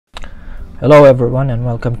Hello everyone and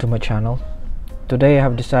welcome to my channel. Today I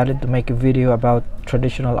have decided to make a video about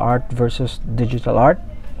traditional art versus digital art.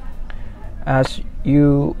 As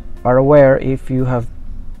you are aware, if you have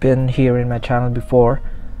been here in my channel before,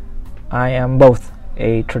 I am both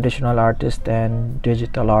a traditional artist and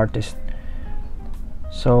digital artist.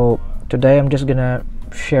 So today I'm just gonna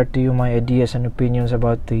share to you my ideas and opinions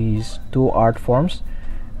about these two art forms,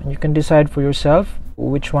 and you can decide for yourself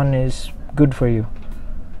which one is good for you.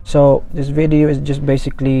 So this video is just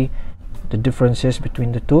basically the differences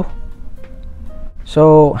between the two.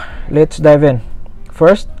 So let's dive in.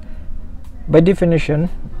 First, by definition,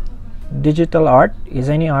 digital art is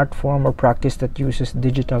any art form or practice that uses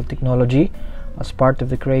digital technology as part of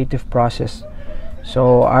the creative process.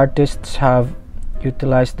 So artists have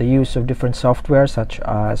utilized the use of different software such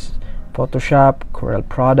as Photoshop, Corel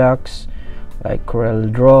products like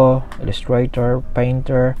Corel Draw, Illustrator,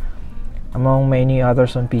 Painter, among many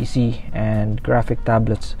others on PC and graphic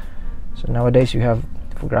tablets. So nowadays you have,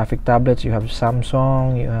 for graphic tablets, you have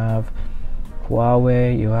Samsung, you have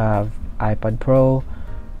Huawei, you have iPad Pro,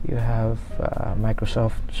 you have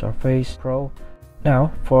Microsoft Surface Pro.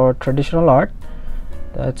 Now for traditional art,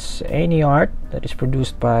 that's any art that is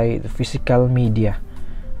produced by the physical media,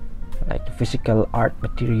 like the physical art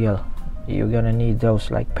material. You're gonna need those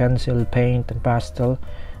like pencil, paint and pastel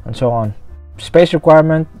and so on. Space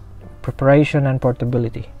requirement, preparation and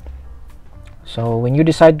portability. So when you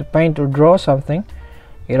decide to paint or draw something,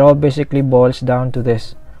 it all basically boils down to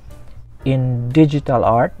this. In digital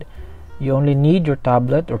art, you only need your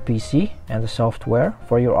tablet or PC and the software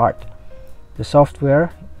for your art. The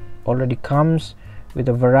software already comes with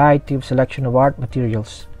a variety of selection of art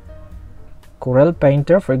materials. Corel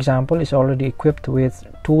Painter, for example, is already equipped with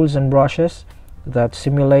tools and brushes that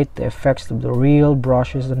simulate the effects of the real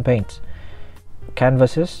brushes and paints.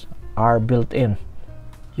 Canvases are built in.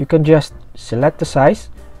 You can just select the size.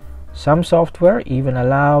 Some software even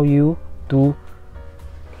allow you to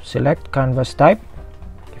select canvas type.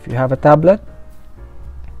 If you have a tablet,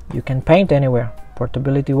 you can paint anywhere.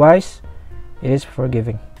 Portability wise, it is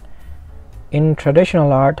forgiving. In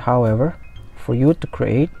traditional art, however, for you to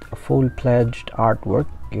create a full-fledged artwork,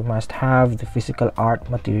 you must have the physical art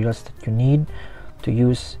materials that you need to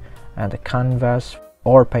use, and the canvas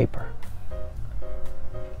or paper.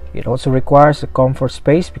 It also requires a comfort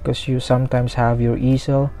space because you sometimes have your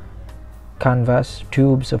easel, canvas,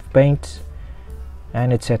 tubes of paints,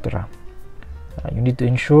 and etc. You need to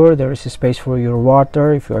ensure there is a space for your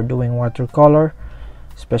water if you are doing watercolor.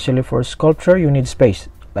 Especially for sculpture, you need space,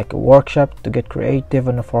 like a workshop, to get creative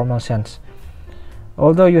in a formal sense.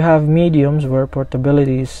 Although you have mediums where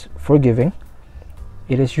portability is forgiving,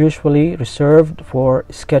 it is usually reserved for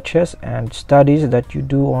sketches and studies that you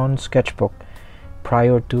do on sketchbook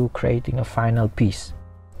prior to creating a final piece.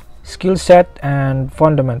 Skill set and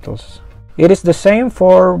fundamentals. It is the same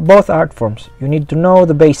for both art forms. You need to know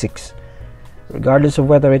the basics, regardless of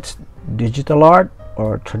whether it's digital art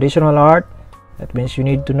or traditional art. That means you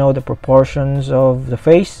need to know the proportions of the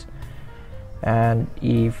face, and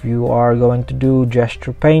if you are going to do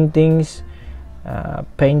gesture paintings,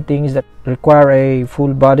 paintings that require a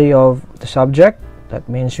full body of the subject, that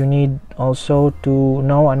means you need also to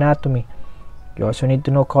know anatomy. You also need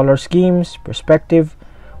to know color schemes, perspective,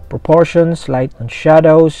 proportions, light and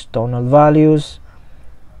shadows, tonal values,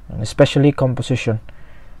 and especially composition.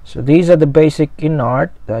 So these are the basic in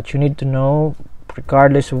art that you need to know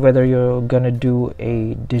regardless of whether you're gonna do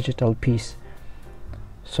a digital piece.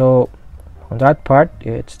 So on that part,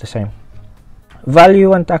 it's the same.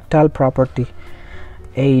 Value and tactile property.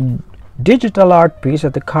 A digital art piece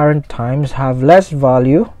at the current times have less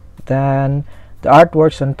value than the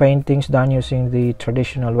artworks and paintings done using the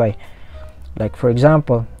traditional way. Like for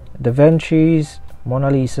example, Da Vinci's Mona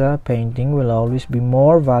Lisa painting will always be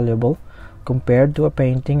more valuable compared to a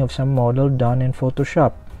painting of some model done in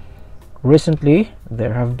Photoshop. Recently,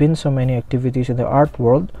 there have been so many activities in the art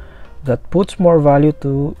world that puts more value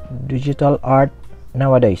to digital art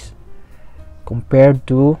nowadays compared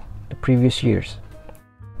to the previous years.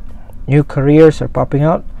 New careers are popping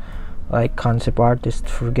out, like concept artists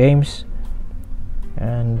for games.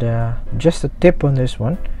 And just a tip on this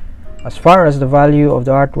one, as far as the value of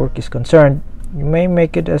the artwork is concerned, you may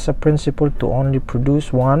make it as a principle to only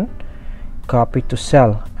produce one copy to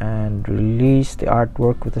sell and release the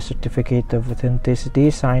artwork with a certificate of authenticity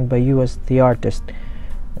signed by you as the artist.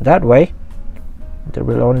 That way, there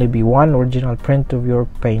will only be one original print of your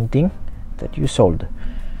painting that you sold.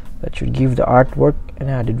 That should give the artwork an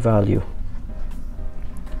added value.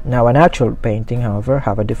 Now, an actual painting, however,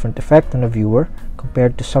 have a different effect on the viewer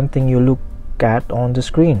compared to something you look at on the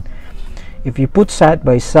screen. If you put side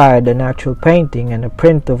by side an actual painting and a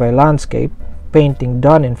print of a landscape painting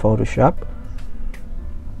done in Photoshop,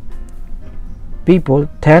 people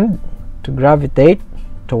tend to gravitate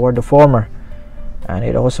toward the former, and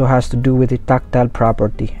it also has to do with the tactile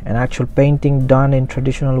property. An actual painting done in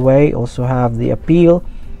traditional way also have the appeal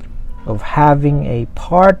of having a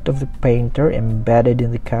part of the painter embedded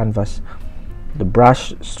in the canvas. The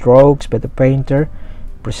brush strokes by the painter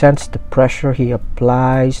presents the pressure he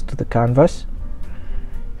applies to the canvas.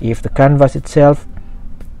 If the canvas itself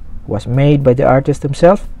was made by the artist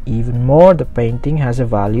himself, even more the painting has a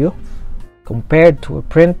value compared to a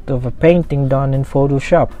print of a painting done in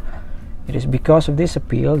Photoshop. It is because of this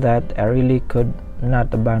appeal that I really could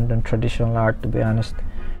not abandon traditional art, to be honest.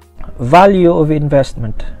 Value of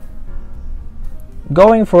investment.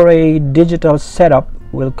 Going for a digital setup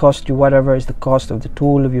will cost you whatever is the cost of the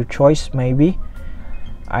tool of your choice, maybe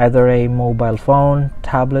either a mobile phone,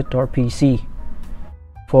 tablet or PC.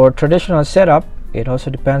 For traditional setup, it also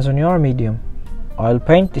depends on your medium. Oil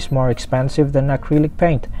paint is more expensive than acrylic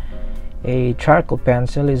paint. A charcoal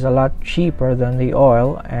pencil is a lot cheaper than the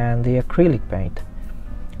oil and the acrylic paint.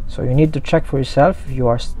 So you need to check for yourself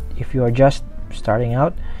if you are just starting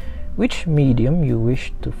out which medium you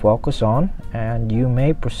wish to focus on, and you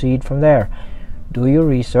may proceed from there. Do your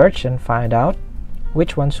research and find out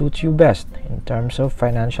which one suits you best in terms of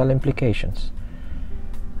financial implications.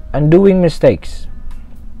 Undoing mistakes.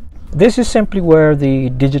 This is simply where the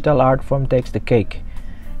digital art form takes the cake.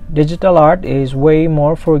 Digital art is way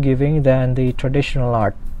more forgiving than the traditional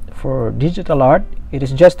art. For digital art, it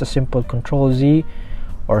is just a simple Ctrl-Z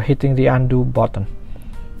or hitting the undo button.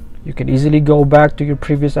 You can easily go back to your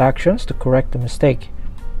previous actions to correct the mistake.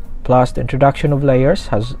 Plus, the introduction of layers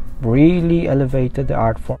has really elevated the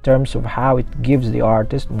art form in terms of how it gives the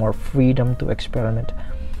artist more freedom to experiment.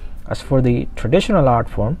 As for the traditional art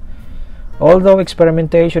form, although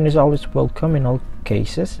experimentation is always welcome in all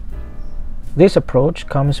cases, this approach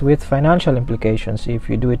comes with financial implications if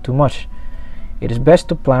you do it too much. It is best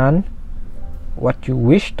to plan what you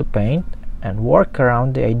wish to paint and work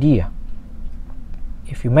around the idea.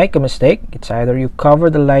 If you make a mistake, it's either you cover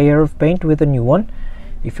the layer of paint with a new one.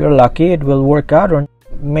 If you're lucky, it will work out, or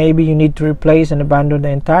maybe you need to replace and abandon the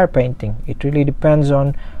entire painting. It really depends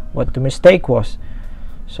on what the mistake was.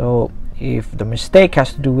 So if the mistake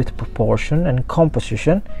has to do with proportion and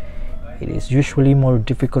composition, it is usually more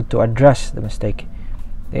difficult to address the mistake.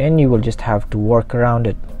 Then you will just have to work around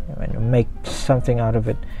it and make something out of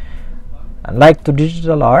it. Unlike the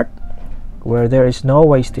digital art, where there is no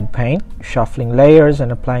wasted paint, shuffling layers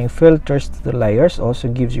and applying filters to the layers also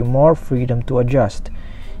gives you more freedom to adjust,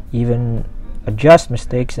 even adjust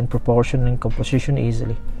mistakes in proportion and composition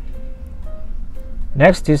easily.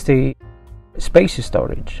 Next is the space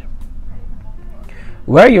storage.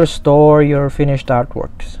 Where you store your finished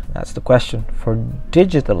artworks? That's the question. For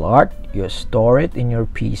digital art, you store it in your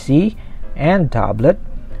PC and tablet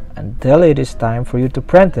until it is time for you to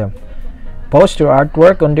print them. Post your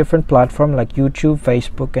artwork on different platforms like YouTube,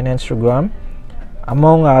 Facebook, and Instagram,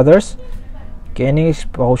 among others, gaining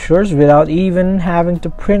exposures without even having to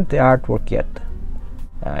print the artwork yet.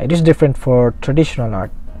 It is different for traditional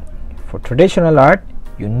art. For traditional art,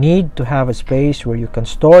 you need to have a space where you can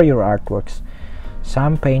store your artworks.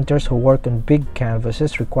 Some painters who work on big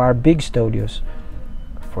canvases require big studios.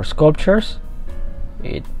 For sculptures,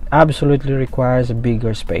 it absolutely requires a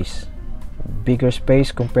bigger space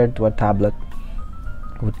compared to a tablet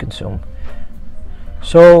would consume.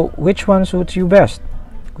 So which one suits you best?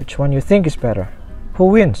 Which one you think is better? Who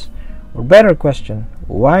wins? Or better question,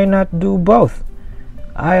 why not do both?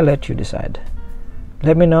 I'll let you decide.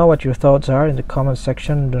 Let me know what your thoughts are in the comment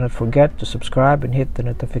section. Do not forget to subscribe and hit the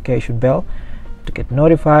notification bell to get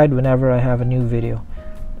notified whenever I have a new video.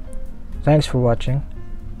 Thanks for watching.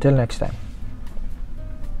 Till next time.